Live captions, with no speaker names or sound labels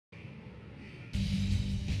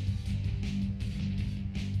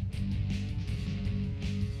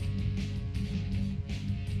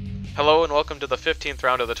Hello and welcome to the 15th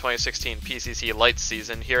round of the 2016 PCC Lites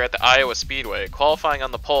season here at the Iowa Speedway. Qualifying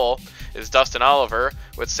on the pole is Dustin Oliver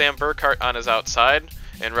with Sam Burkhart on his outside.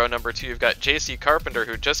 In row number 2 you've got JC Carpenter,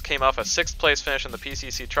 who just came off a 6th place finish in the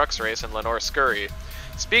PCC Trucks race, and Lenore Scurry.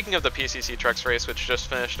 Speaking of the PCC Trucks race, which just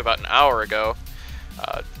finished about an hour ago,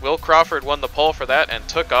 Will Crawford won the pole for that and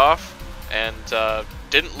took off and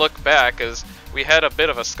didn't look back, as we had a bit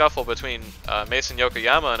of a scuffle between Mason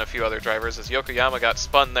Yokoyama and a few other drivers, as Yokoyama got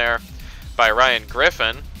spun there by Ryan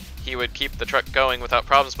Griffin. He would keep the truck going without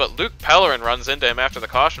problems, but Luke Pellerin runs into him after the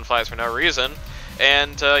caution flies for no reason,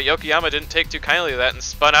 and Yokoyama didn't take too kindly to that and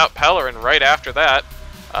spun out Pellerin right after that,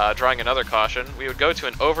 drawing another caution. We would go to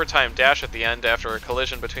an overtime dash at the end after a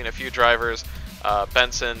collision between a few drivers.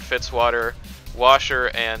 Benson, Fitzwater,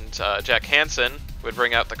 Washer, and Jack Hansen would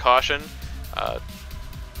bring out the caution.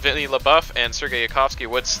 Vinny LaBeouf and Sergei Yakovsky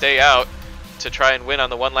would stay out to try and win on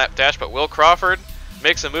the one-lap dash, but Will Crawford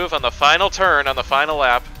makes a move on the final turn on the final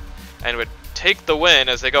lap and would take the win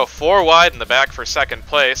as they go 4 wide in the back for second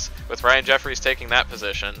place, with Ryan Jeffries taking that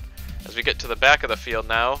position. As we get to the back of the field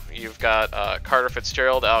now, you've got Carter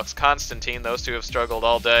Fitzgerald, Alex Constantine. Those two have struggled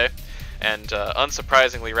all day, and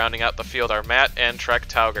unsurprisingly rounding out the field are Matt and Trek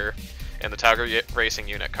Tauger in the Tauger Racing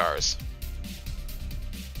Unit cars.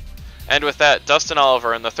 And with that, Dustin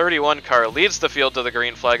Oliver in the 31 car leads the field to the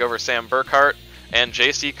green flag over Sam Burkhart and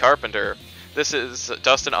JC Carpenter. This is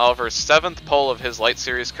Dustin Oliver's 7th pole of his Lites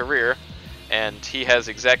Series career, and he has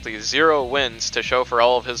exactly 0 wins to show for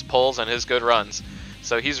all of his poles and his good runs.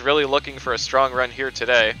 So he's really looking for a strong run here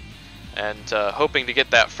today, and hoping to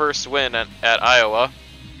get that first win at Iowa.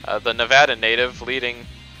 The Nevada native leading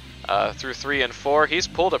through 3 and 4. He's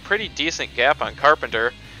pulled a pretty decent gap on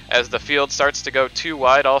Carpenter. As the field starts to go 2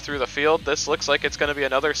 wide all through the field, this looks like it's going to be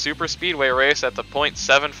another super speedway race at the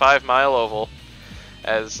 .75 mile oval,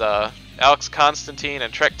 as Alex Constantine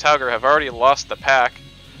and Trek Tauger have already lost the pack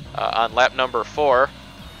on lap number 4.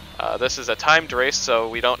 This is a timed race, so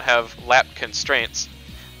we don't have lap constraints,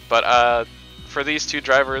 but for these two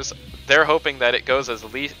drivers, they're hoping that it goes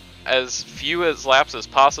as few as laps as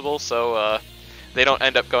possible, so they don't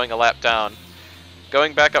end up going a lap down.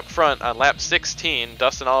 Going back up front on lap 16,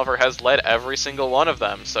 Dustin Oliver has led every single one of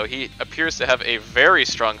them, so he appears to have a very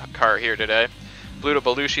strong car here today. Bluto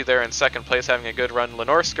Belushi there in second place, having a good run.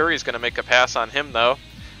 Lenore Scurry is going to make a pass on him, though,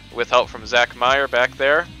 with help from Zach Meyer back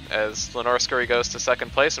there, as Lenore Scurry goes to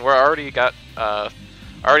second place, and we're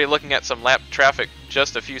already looking at some lap traffic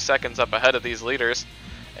just a few seconds up ahead of these leaders.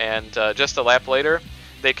 And just a lap later,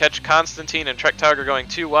 they catch Constantine and Trek Tauger going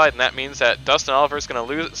 2 wide, and that means that Dustin Oliver is going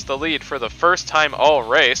to lose the lead for the first time all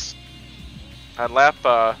race on lap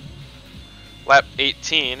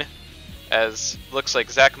 18, as looks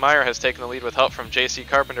like Zach Meyer has taken the lead with help from JC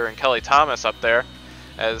Carpenter and Kelly Thomas up there,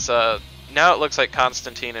 as now it looks like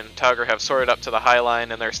Constantine and Tauger have sorted up to the high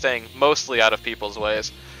line and they're staying mostly out of people's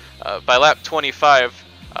ways. By lap 25,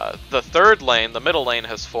 the third lane, the middle lane,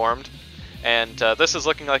 has formed, and this is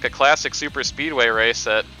looking like a classic super speedway race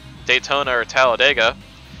at Daytona or Talladega.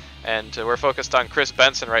 And we're focused on Chris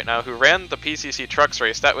Benson right now, who ran the PCC Trucks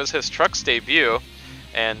race. That was his Trucks debut,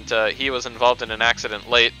 and he was involved in an accident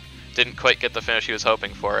late. Didn't quite get the finish he was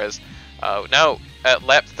hoping for. As now at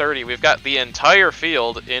lap 30, we've got the entire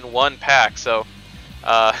field in one pack. So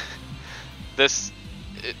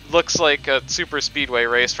it looks like a super speedway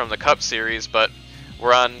race from the Cup Series, but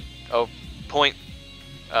we're on a point.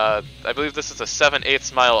 I believe this is a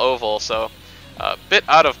 7/8 mile oval, so a bit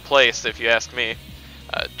out of place if you ask me.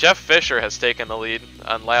 Jeff Fisher has taken the lead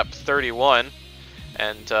on lap 31,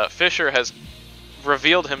 and Fisher has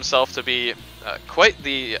revealed himself to be quite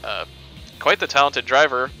the talented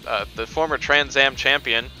driver. The former Trans Am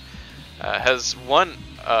champion has won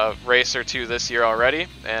a race or two this year already,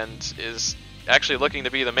 and is actually looking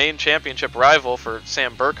to be the main championship rival for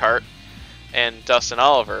Sam Burkhart and Dustin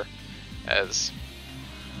Oliver. As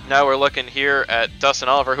now we're looking here at Dustin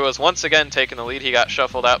Oliver, who has once again taken the lead. He got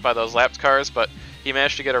shuffled out by those lapped cars, but he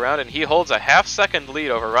managed to get around, and he holds a half-second lead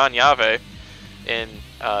over Ron Yave in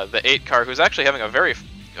the 8 car, who's actually having a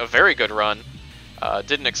very good run.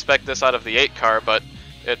 Didn't expect this out of the 8 car, but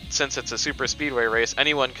since it's a super speedway race,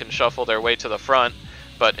 anyone can shuffle their way to the front,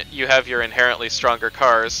 but you have your inherently stronger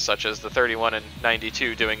cars, such as the 31 and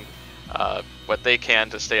 92, doing what they can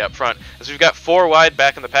to stay up front. As we've got 4 wide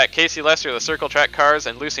back in the pack, Casey Lester, the Circle Track cars,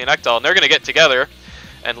 and Lucien Ekdahl, and they're going to get together,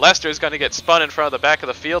 and Lester's going to get spun in front of the back of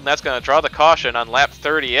the field, and that's going to draw the caution on lap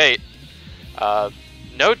 38.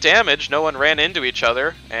 No damage, no one ran into each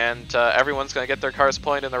other, and everyone's going to get their cars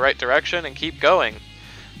pointed in the right direction and keep going.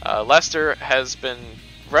 Lester has been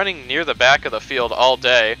running near the back of the field all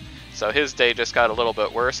day, So his day just got a little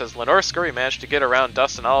bit worse as Lenore Scurry managed to get around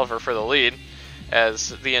Dustin Oliver for the lead, as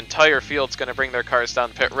the entire field's going to bring their cars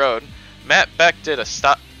down pit road. Matt Beck did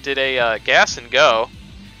a gas and go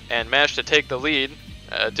and managed to take the lead.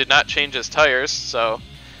 Did not change his tires, so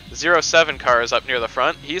 07 car is up near the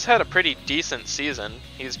front. He's had a pretty decent season.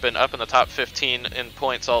 He's been up in the top 15 in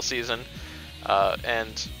points all season,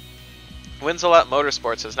 and Wins a Lot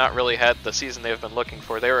Motorsports has not really had the season they've been looking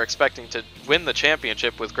for. They were expecting to win the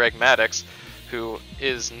championship with Greg Maddox, who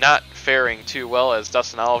is not faring too well as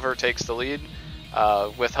Dustin Oliver takes the lead,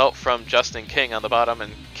 with help from Justin King on the bottom.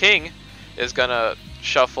 And King is going to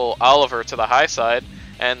shuffle Oliver to the high side,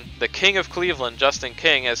 and the King of Cleveland, Justin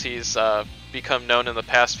King, as he's become known in the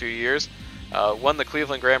past few years, won the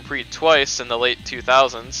Cleveland Grand Prix twice in the late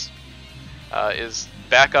 2000s, is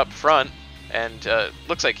back up front, and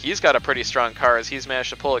looks like he's got a pretty strong car as he's managed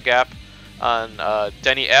to pull a gap on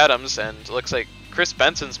Denny Adams, and looks like Chris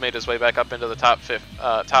Benson's made his way back up into the top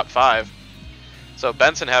 5. So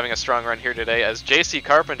Benson having a strong run here today as JC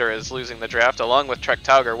Carpenter is losing the draft along with Trek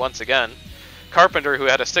Tauger once again. Carpenter, who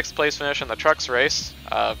had a 6th place finish in the trucks race,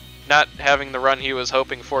 not having the run he was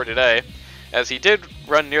hoping for today, as he did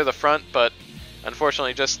run near the front, but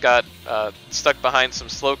unfortunately just got stuck behind some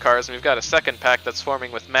slow cars. And we've got a second pack that's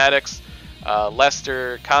forming with Maddox,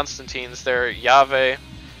 Lester, Constantine's there, Yave,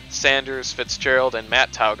 Sanders, Fitzgerald, and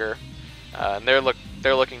Matt Tauger. And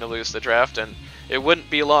they're looking to lose the draft, and it wouldn't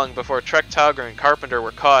be long before Trek Tauger and Carpenter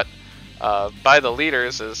were caught by the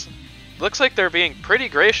leaders. As looks like they're being pretty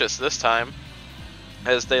gracious this time,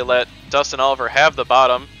 as they let Dustin Oliver have the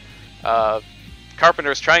bottom.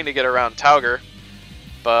 Carpenter's trying to get around Tauger,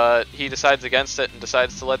 but he decides against it and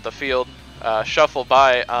decides to let the field shuffle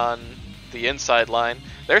by on the inside line.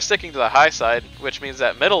 They're sticking to the high side, which means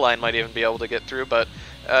that middle line might even be able to get through, but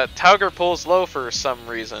Tauger pulls low for some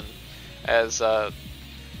reason, as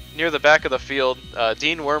near the back of the field,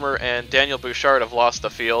 Dean Wormer and Daniel Bouchard have lost the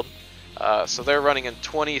field. So they're running in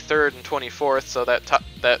 23rd and 24th, so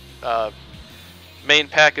that main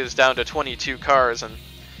pack is down to 22 cars, and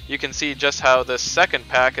you can see just how this second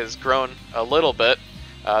pack has grown a little bit.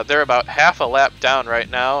 They're about half a lap down right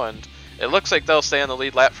now, and it looks like they'll stay on the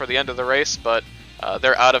lead lap for the end of the race, but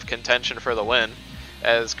they're out of contention for the win,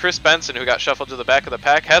 as Chris Benson, who got shuffled to the back of the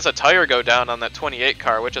pack, has a tire go down on that 28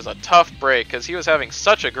 car, which is a tough break because he was having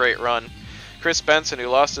such a great run. Chris Benson, who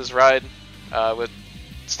lost his ride with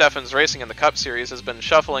Steffens Racing in the Cup Series, has been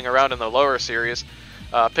shuffling around in the lower series,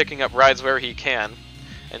 picking up rides where he can.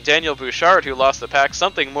 And Daniel Bouchard, who lost the pack,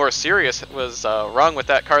 something more serious was wrong with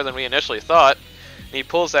that car than we initially thought. And he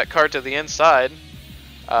pulls that car to the inside.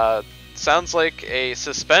 Sounds like a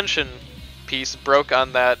suspension piece broke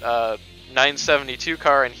on that 972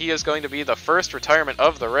 car, and he is going to be the first retirement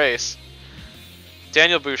of the race.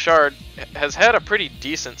 Daniel Bouchard has had a pretty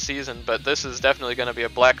decent season, but this is definitely going to be a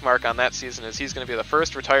black mark on that season, as he's going to be the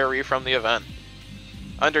first retiree from the event.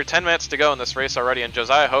 Under 10 minutes to go in this race already, and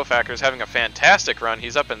Josiah Hofacker is having a fantastic run.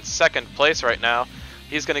 He's up in 2nd place right now.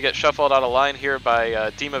 He's going to get shuffled out of line here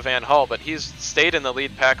by Dima Van Hall, but he's stayed in the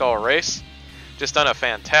lead pack all race. Just done a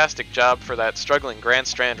fantastic job for that struggling Grand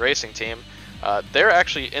Strand Racing team. They're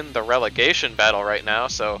actually in the relegation battle right now,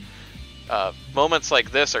 so moments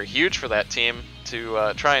like this are huge for that team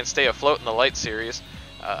to try and stay afloat in the Light Series.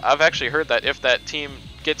 I've actually heard that if that team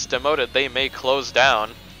gets demoted, they may close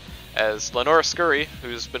down, as Lenore Scurry,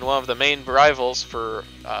 who's been one of the main rivals for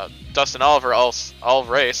Dustin Oliver all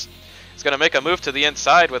race, is going to make a move to the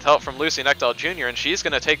inside with help from Lucy Neckdahl Jr., and she's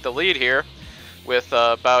going to take the lead here with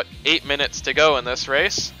about 8 minutes to go in this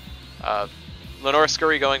race. Lenore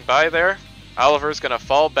Scurry going by there. Oliver's going to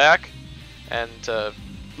fall back, and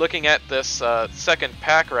looking at this second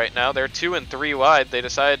pack right now, they're 2 and 3 wide. They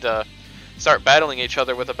decided to start battling each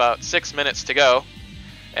other with about 6 minutes to go,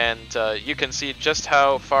 and you can see just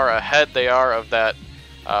how far ahead they are of that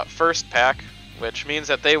first pack, which means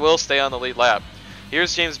that they will stay on the lead lap.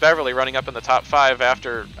 Here's James Beverly running up in the top 5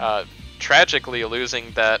 after tragically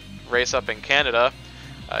losing that race up in Canada.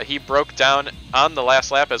 He broke down on the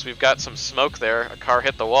last lap as we've got some smoke there. A car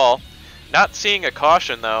hit the wall. Not seeing a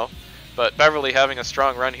caution though, but Beverly having a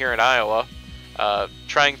strong run here in Iowa,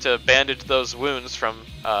 trying to bandage those wounds from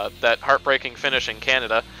that heartbreaking finish in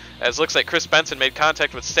Canada. As looks like Chris Benson made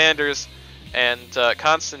contact with Sanders and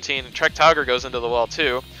Constantine. Trek Tauger goes into the wall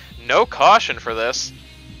too. No caution for this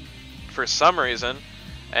for some reason,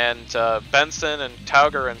 and Benson and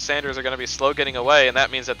Tauger and Sanders are going to be slow getting away, and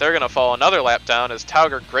that means that they're going to fall another lap down as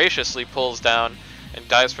Tauger graciously pulls down and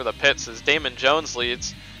dives for the pits as Damon Jones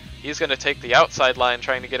leads. He's going to take the outside line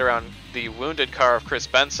trying to get around the wounded car of Chris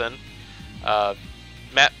Benson.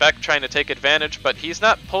 Matt Beck trying to take advantage, but he's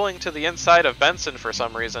not pulling to the inside of Benson for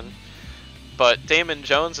some reason. but Damon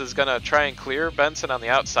Jones is going to try and clear Benson on the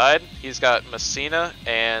outside. He's got Messina,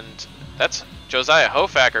 and that's Josiah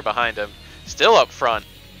Hofacker behind him, still up front.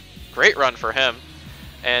 Great run for him.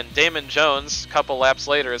 And Damon Jones, a couple laps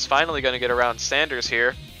later, is finally going to get around Sanders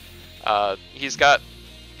here. He's got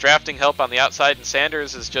drafting help on the outside, and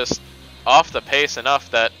Sanders is just off the pace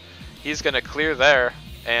enough that he's going to clear there.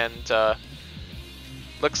 And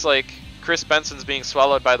looks like Chris Benson's being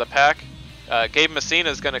swallowed by the pack. Gabe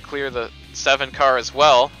Messina is going to clear the 7 car as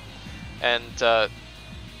well. And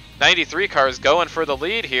 93 car is going for the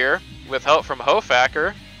lead here with help from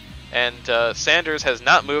Hofacker. And Sanders has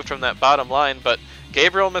not moved from that bottom line, but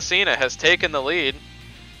Gabriel Messina has taken the lead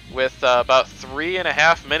with about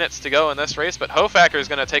 3.5 minutes to go in this race. But Hofacker is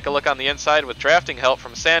going to take a look on the inside with drafting help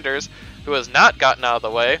from Sanders, who has not gotten out of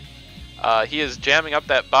the way. He is jamming up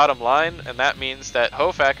that bottom line, and that means that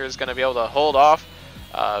Hofacker is going to be able to hold off.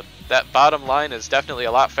 That bottom line is definitely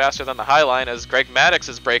a lot faster than the high line. As Greg Maddox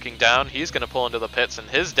is breaking down, he's going to pull into the pits, and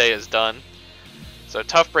his day is done. So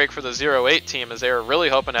tough break for the 08 team, as they were really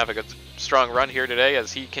hoping to have a good, strong run here today,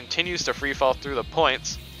 as he continues to free fall through the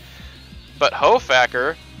points. But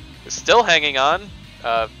Hofacker is still hanging on.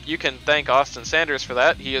 You can thank Austin Sanders for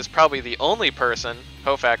that. He is probably the only person,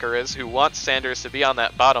 Hofacker is, who wants Sanders to be on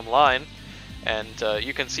that bottom line. And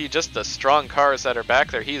you can see just the strong cars that are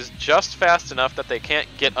back there. He's just fast enough that they can't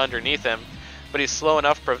get underneath him, but he's slow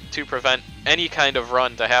enough to prevent any kind of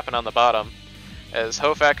run to happen on the bottom, as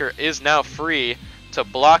Hofacker is now free to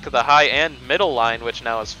block the high and middle line, which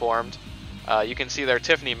now is formed. You can see there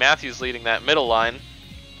Tiffany Matthews leading that middle line,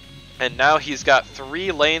 and now he's got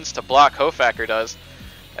 3 lanes to block. Hofacker does,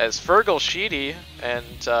 as Fergal Sheedy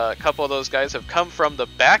and a couple of those guys have come from the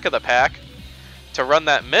back of the pack to run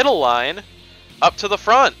that middle line up to the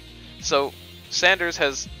front. So Sanders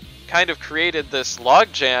has kind of created this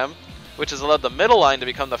log jam, which has allowed the middle line to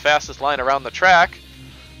become the fastest line around the track.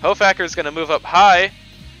 Hofacker is going to move up high,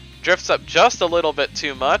 drifts up just a little bit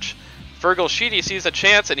too much. Fergal Sheedy sees a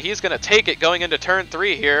chance, and he's going to take it going into turn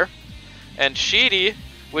 3 here. And Sheedy,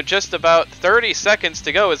 with just about 30 seconds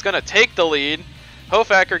to go, is going to take the lead.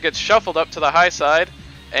 Hofacker gets shuffled up to the high side,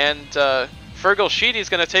 and Fergal Sheedy is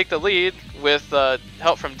going to take the lead with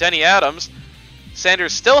help from Denny Adams.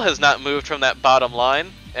 Sanders still has not moved from that bottom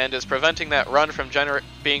line and is preventing that run from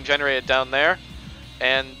being generated down there.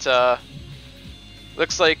 And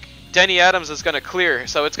looks like Denny Adams is going to clear,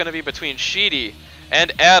 so it's going to be between Sheedy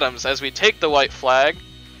and Adams as we take the white flag.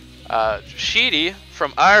 Sheedy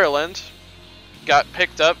from Ireland got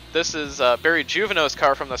picked up. This is Barry Juveno's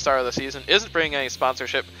car from the start of the season. Isn't bringing any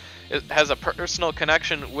sponsorship. It has a personal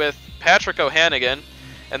connection with Patrick O'Hannigan,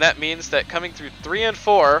 and that means that coming through 3 and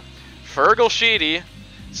 4, Fergal Sheedy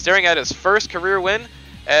staring at his first career win,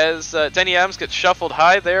 as Denny Adams gets shuffled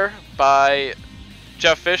high there by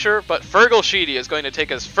Jeff Fisher, but Fergal Sheedy is going to take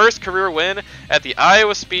his first career win at the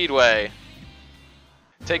Iowa Speedway.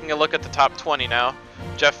 Taking a look at the top 20 now,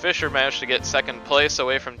 Jeff Fisher managed to get second place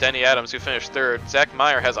away from Denny Adams, who finished third. Zach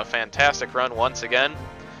Meyer has a fantastic run once again,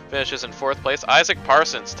 finishes in 4th place. Isaac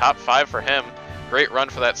Parsons, top 5 for him. Great run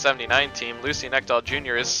for that 79 team. Lucien Ekdahl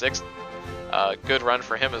Jr. is 6th. Good run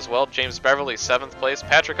for him as well. James Beverly, 7th place.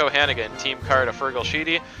 Patrick O'Hannigan, team car to Fergal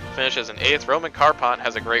Sheedy, finishes in 8th. Roman Carpont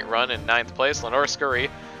has a great run in 9th place. Lenore Scurry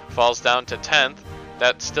falls down to 10th.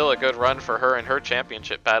 That's still a good run for her in her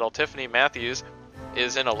championship battle. Tiffany Matthews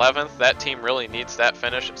is in 11th. That team really needs that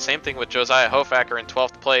finish. Same thing with Josiah Hofacker in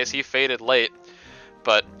 12th place. He faded late,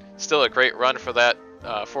 but still a great run for that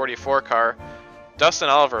 44 car. Dustin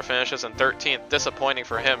Oliver finishes in 13th. Disappointing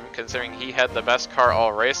for him, considering he had the best car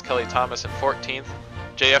all race. Kelly Thomas in 14th.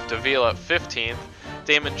 JF Davila 15th.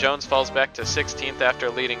 Damon Jones falls back to 16th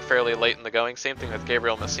after leading fairly late in the going. Same thing with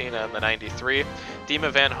Gabriel Messina in the 93.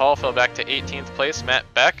 Dima Van Hall fell back to 18th place. Matt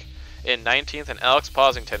Beck in 19th, and Alex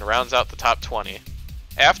Posington rounds out the top 20.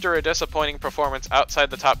 After a disappointing performance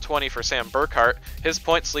outside the top 20 for Sam Burkhart, his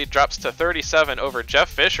points lead drops to 37 over Jeff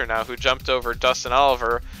Fisher now, who jumped over Dustin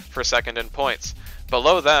Oliver for second in points.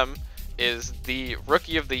 Below them is the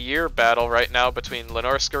Rookie of the Year battle right now between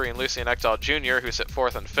Lenore Scurry and Lucien Ekdahl Jr., who sit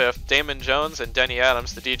 4th and 5th. Damon Jones and Denny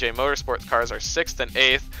Adams, the DJ Motorsports cars, are 6th and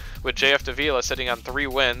 8th, with JF Davila sitting on 3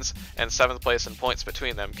 wins and 7th place in points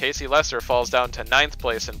between them. Casey Lesser falls down to 9th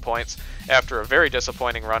place in points after a very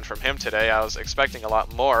disappointing run from him today. I was expecting a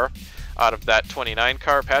lot more out of that 29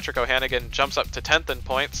 car. Patrick O'Hannigan jumps up to 10th in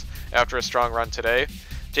points after a strong run today.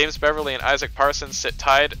 James Beverly and Isaac Parsons sit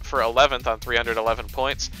tied for 11th on 311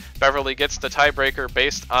 points. Beverly gets the tiebreaker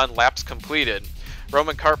based on laps completed.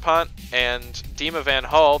 Roman Carpont and Dima Van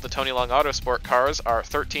Hall, the Tony Long Autosport cars, are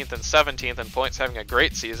 13th and 17th in points, having a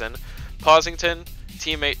great season. Posington,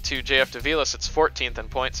 teammate to JF Davila sits 14th in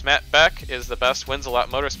points. Matt Beck is the best Wins-A-Lot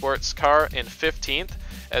Motorsports car in 15th,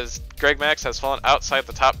 as Greg Max has fallen outside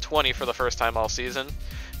the top 20 for the first time all season.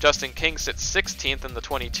 Justin King sits 16th in the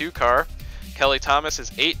 22 car. Kelly Thomas is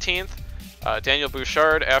 18th. Daniel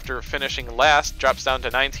Bouchard, after finishing last, drops down to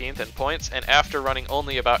 19th in points, and after running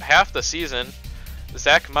only about half the season,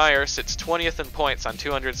 Zach Meyer sits 20th in points on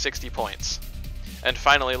 260 points. And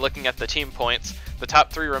finally, looking at the team points, the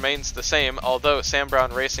top 3 remains the same, although Sam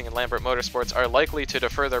Brown Racing and Lambert Motorsports are likely to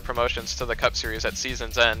defer their promotions to the Cup Series at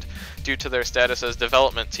season's end due to their status as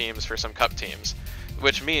development teams for some Cup teams,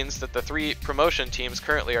 which means that the 3 promotion teams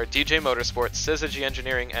currently are DJ Motorsports, Syzygy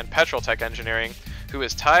Engineering, and Petroltech Engineering, who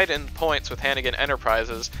is tied in points with Hannigan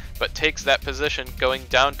Enterprises, but takes that position going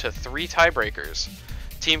down to 3 tiebreakers.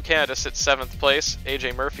 Team Canada sits 7th place,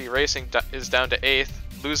 AJ Murphy Racing is down to 8th,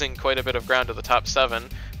 losing quite a bit of ground to the top 7.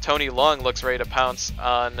 Tony Long looks ready to pounce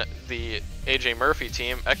on the AJ Murphy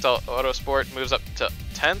team. Ekdal Autosport moves up to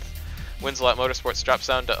 10th. Wins-A-Lot Motorsports drops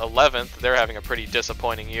down to 11th. They're having a pretty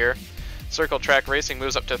disappointing year. Circle Track Racing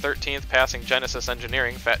moves up to 13th, passing Genesis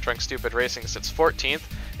Engineering. Fat Drunk Stupid Racing sits 14th.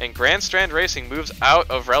 And Grand Strand Racing moves out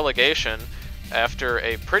of relegation after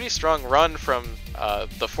a pretty strong run from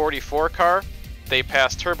the 44 car. They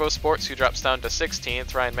pass Turbo Sports, who drops down to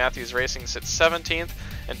 16th. Ryan Matthews Racing sits 17th.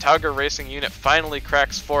 And Tauger Racing Unit finally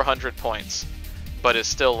cracks 400 points, but is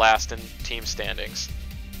still last in team standings.